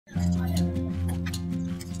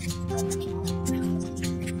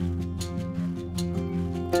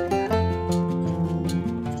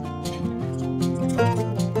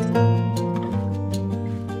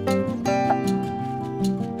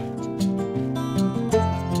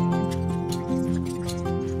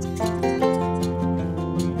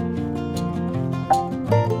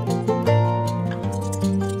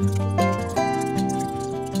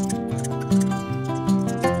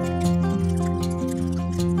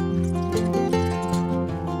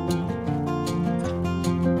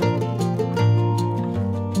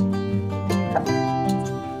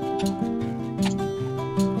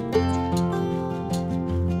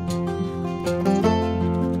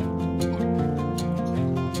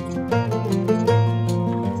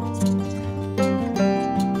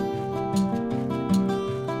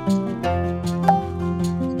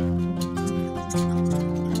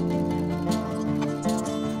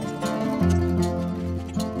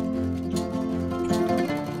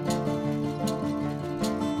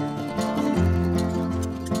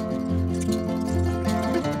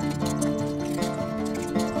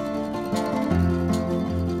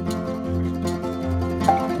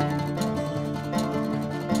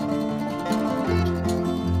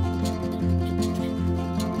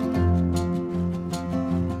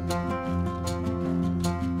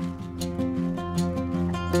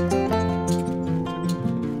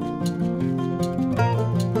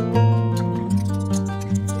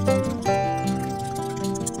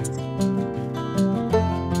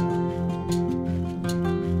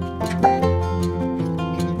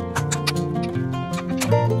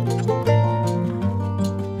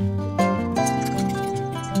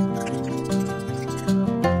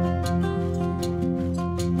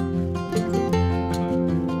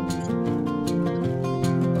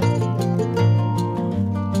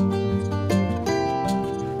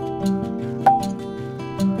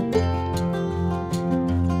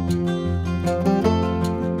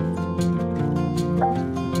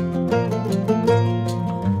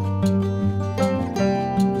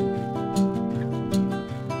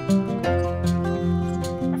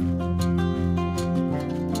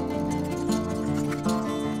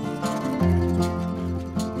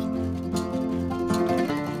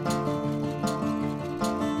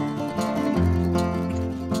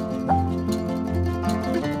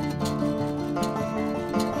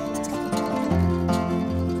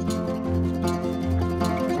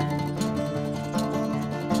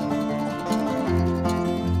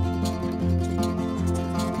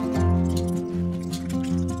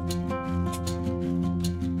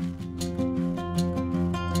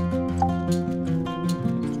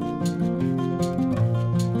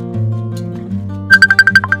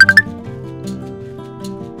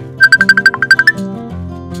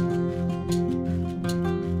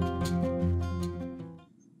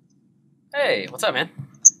Hey, what's up, man?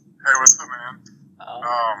 Hey, what's up, man?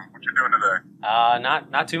 What you doing today?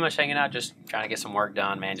 Not too much hanging out, just trying to get some work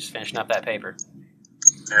done, man. Just finishing up that paper.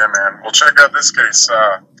 Yeah, man. Well, check out this case.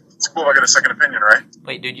 It's cool I get a second opinion, right?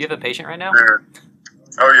 Wait, dude, you have a patient right now? Dude.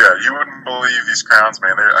 Oh, yeah. You wouldn't believe these crowns,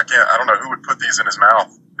 man. I don't know who would put these in his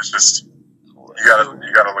mouth. It's just, you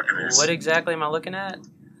gotta look at these. What exactly am I looking at?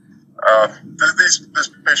 This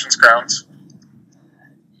patient's crowns.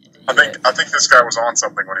 I think this guy was on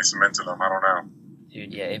something when he cemented them. I don't know.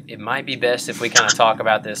 Dude, yeah, it might be best if we kind of talk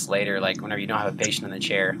about this later, like whenever you don't have a patient in the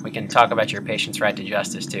chair. We can talk about your patient's right to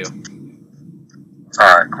justice, too.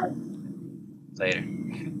 All right, cool. Later.